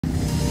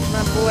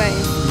My boy.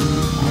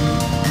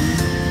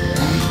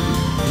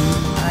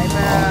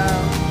 Eyebrow.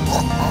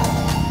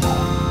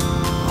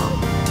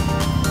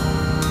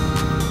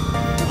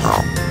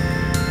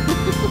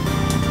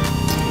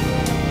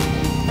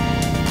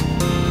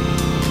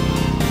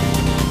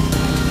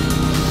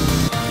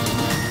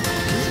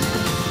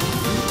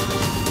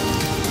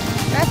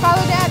 Now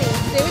follow Daddy.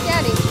 Stay with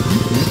Daddy.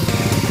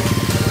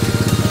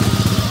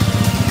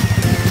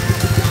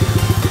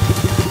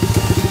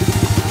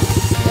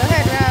 Go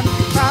ahead, Rob.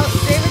 Follow.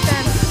 Stay with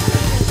them.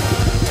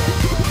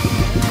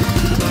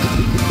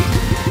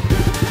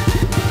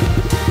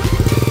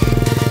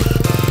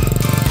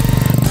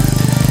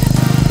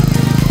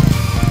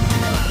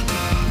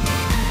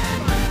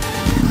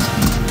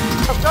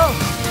 Go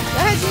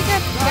ahead,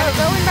 Jacob. You gotta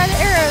go in by the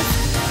arrows.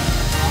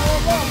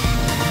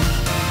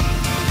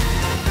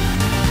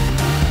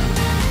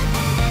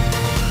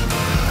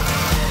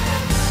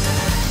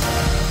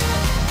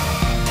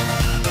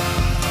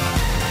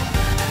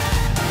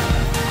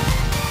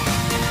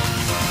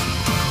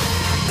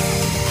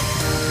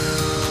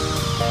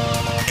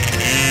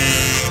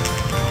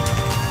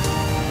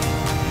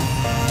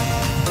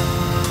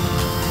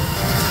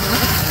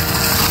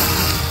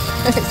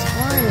 It's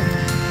fun.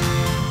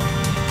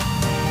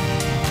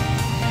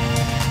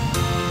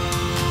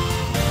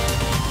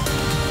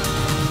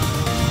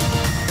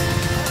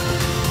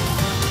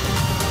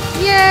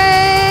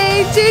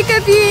 Yay,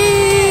 Jacoby!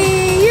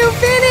 You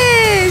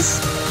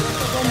finished!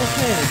 Almost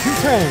made it. 2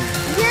 turns.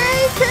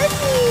 Yay,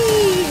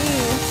 Cookie!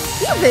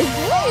 You big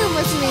boy, you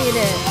almost made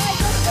it.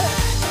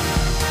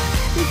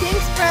 Say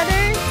thanks,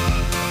 brother.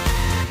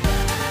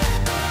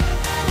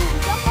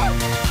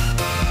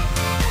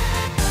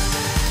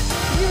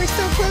 You were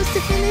so close to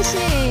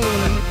finishing.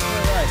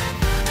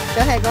 Go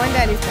ahead, go on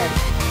Daddy's side.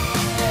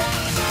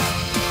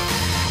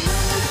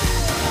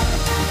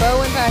 Bo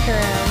went back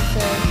around,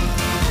 so.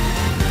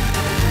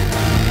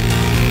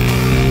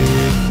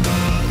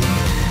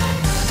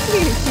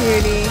 You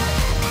cutie.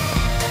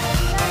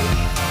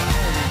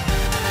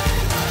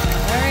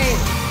 Alright.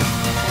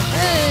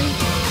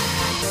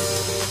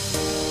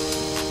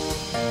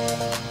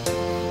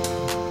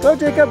 Go,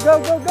 Jacob. Go,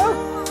 go, go.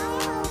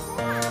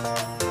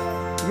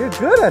 You're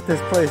good at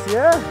this place,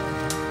 yeah?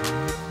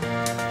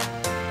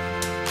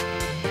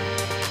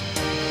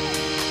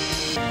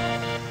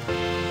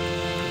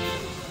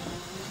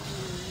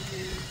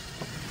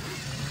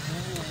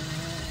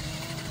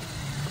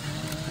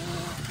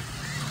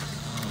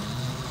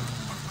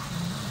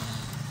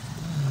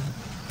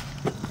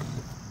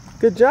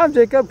 Good job,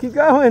 Jacob. Keep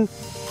going.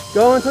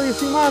 Go until you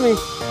see Mommy.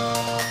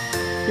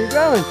 Keep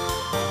going.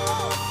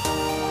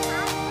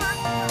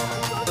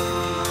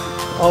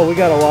 Oh, we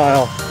got a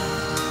while.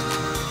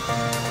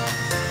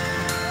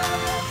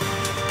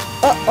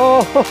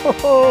 Uh-oh!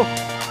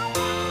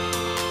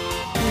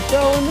 You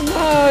fell in the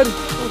mud.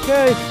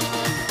 Okay.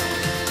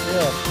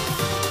 Yeah.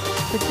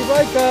 Pick your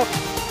bike up.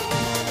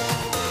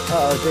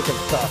 Uh-oh, Jacob,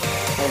 stop.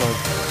 Hold on.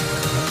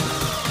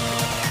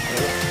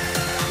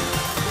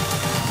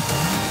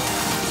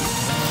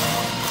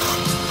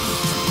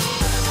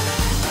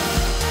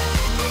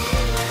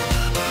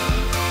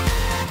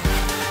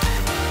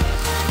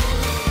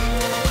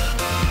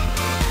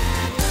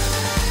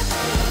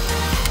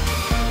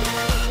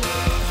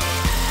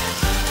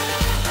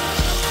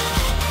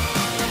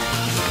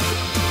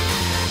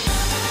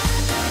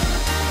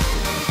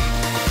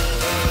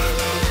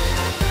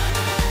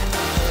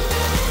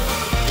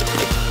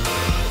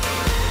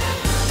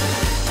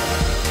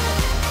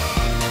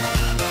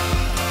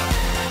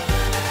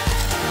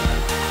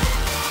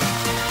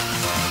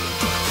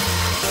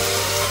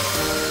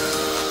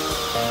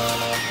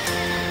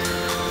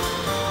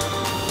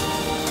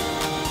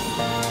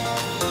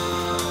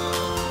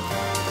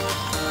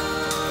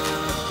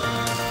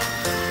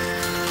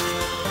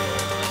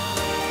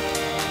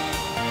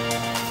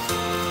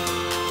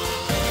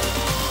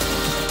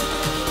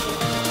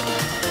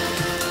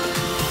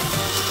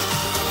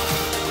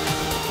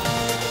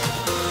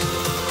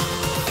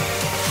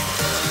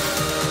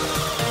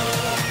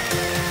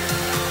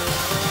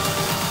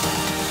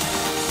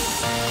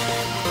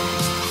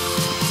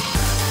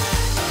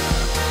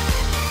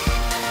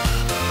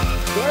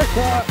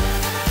 Shortcut.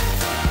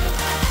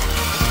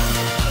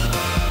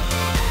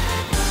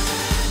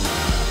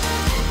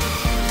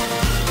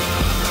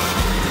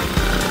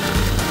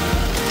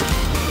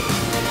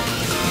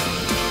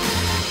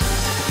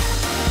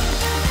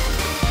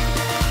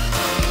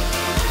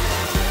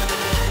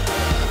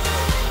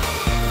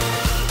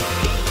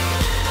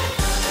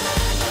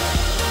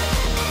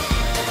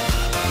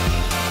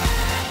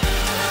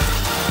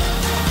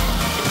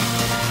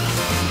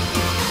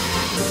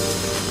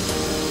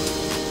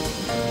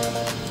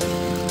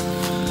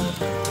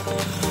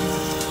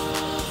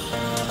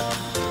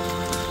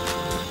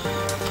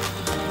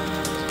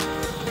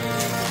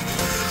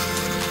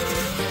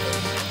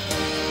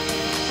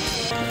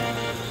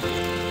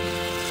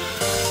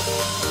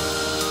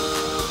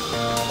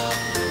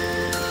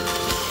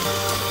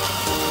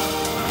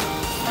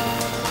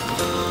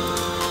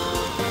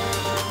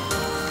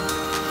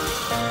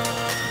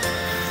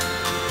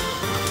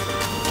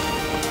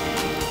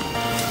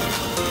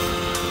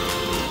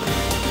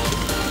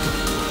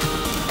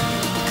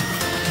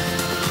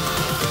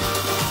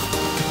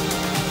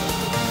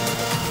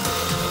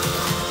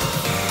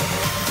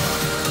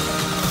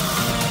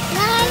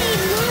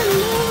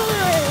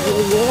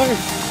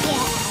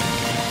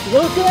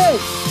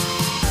 Lucas!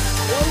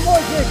 One more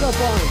Jacob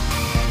on.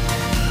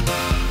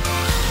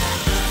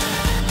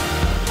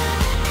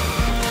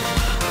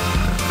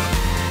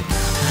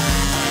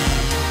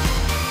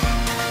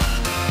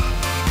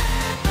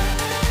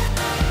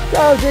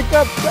 Go,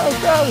 Jacob! Go,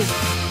 go!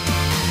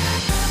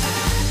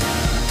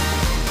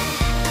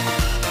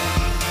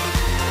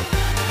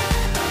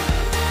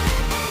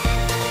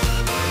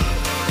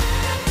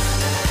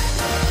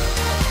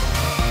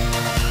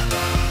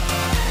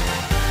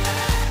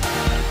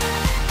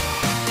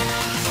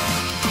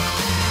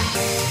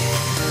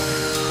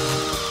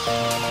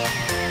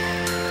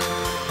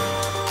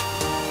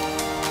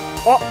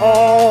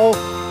 Uh-oh!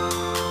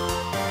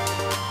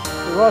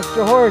 You lost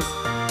your horse.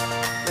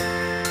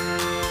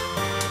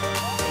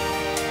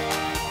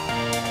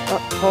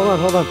 Hold on,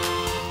 hold on.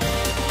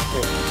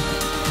 Here.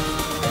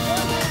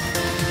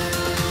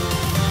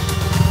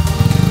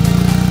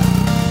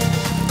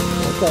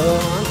 Okay, hold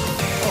on.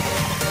 Oh.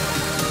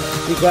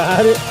 You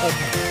got it?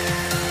 Okay.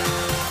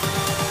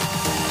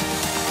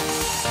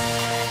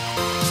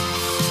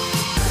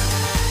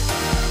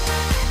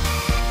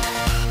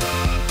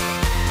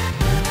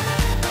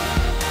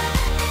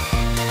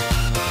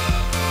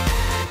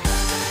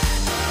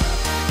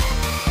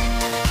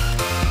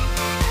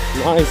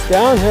 Nice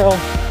downhill.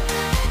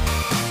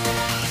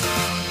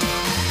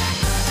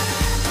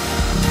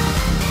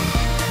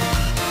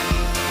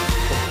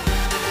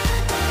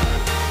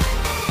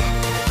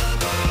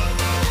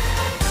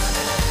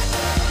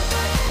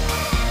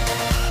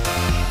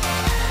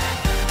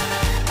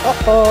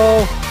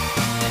 Uh-oh.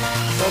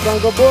 Go down,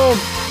 go boom.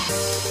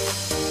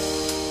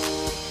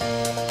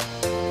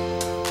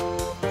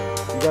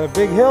 You got a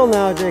big hill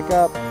now,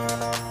 Jacob.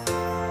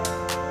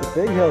 The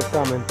big hill's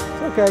coming.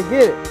 It's okay,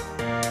 get it.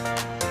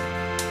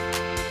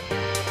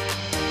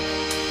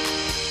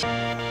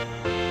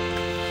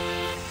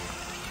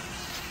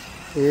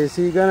 Is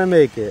he gonna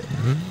make it?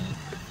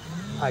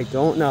 I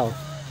don't know.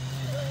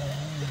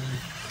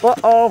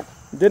 Uh-oh,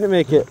 didn't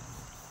make it.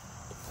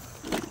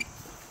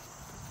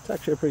 It's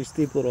actually a pretty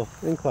steep little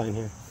incline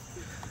here.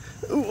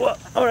 Ooh,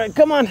 all right,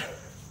 come on.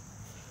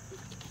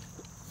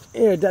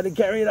 Here, Daddy,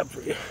 carry it up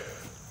for you.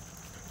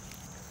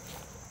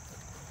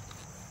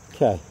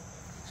 Okay.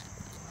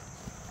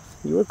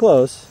 You were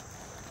close.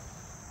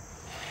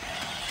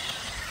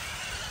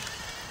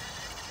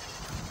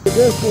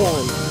 This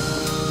one.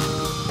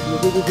 You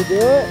think you can do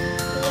it? Yeah,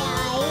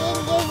 I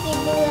think you can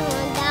do it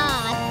on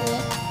that.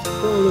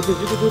 Oh, look, you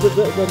can do the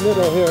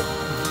middle here.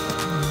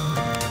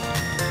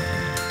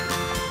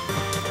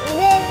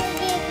 Then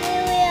you can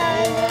do it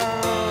on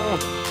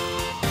this.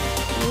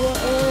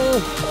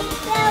 It's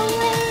so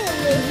weird.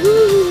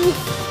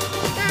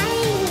 I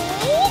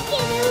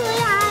can do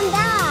it on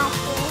that.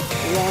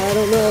 Yeah, I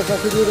don't know if I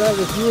could do that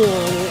with you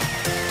on it.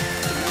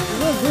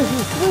 Look, this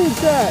is swing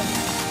set.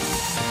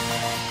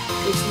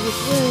 This is a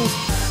swing.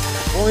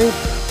 Point.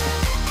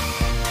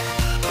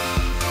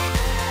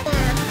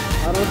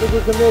 I don't think we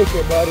can make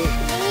it, buddy.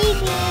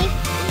 Maybe.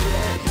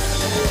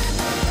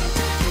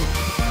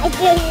 I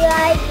just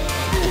like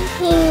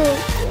it.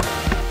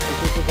 You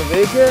think we can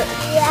make it?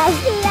 Yes,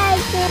 I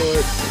like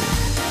it.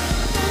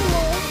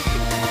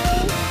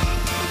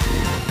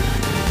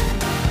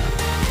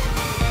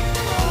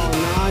 Oh,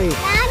 nice.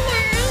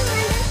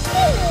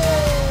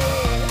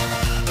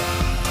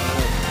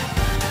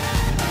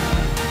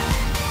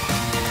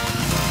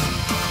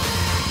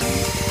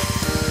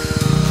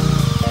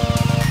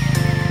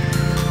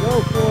 Go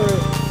for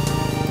it.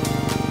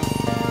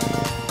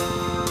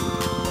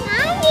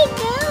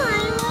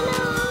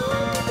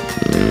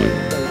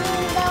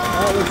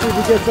 Alright, let's see if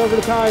he gets over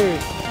the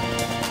tires.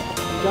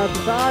 He got the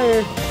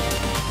tire.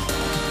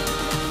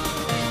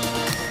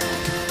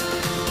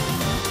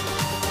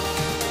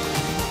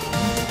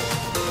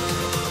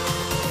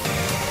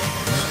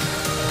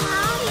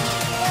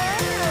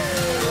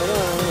 Hold on,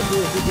 let's see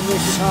if he can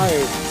make the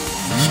tires.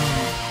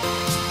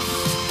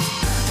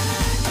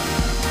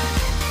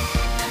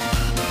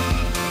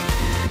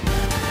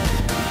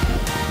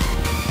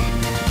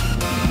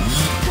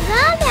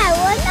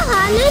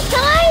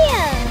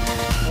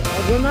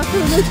 We're not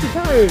going to miss the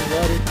tires,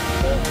 buddy.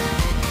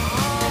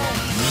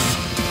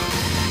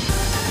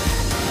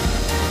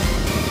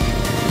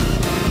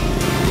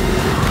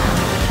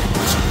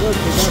 Look,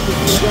 we got this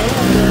thing going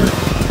up there.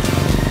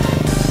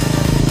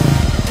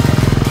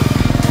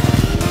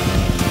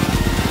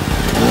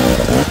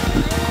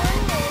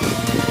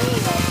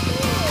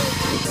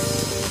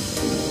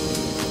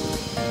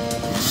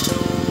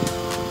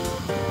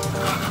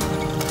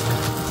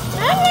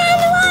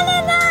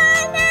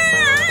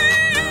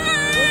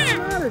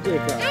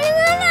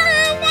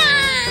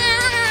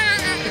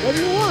 What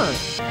do you want?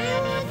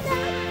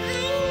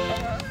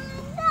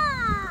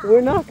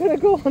 We're not going to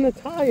go on the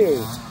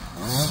tires.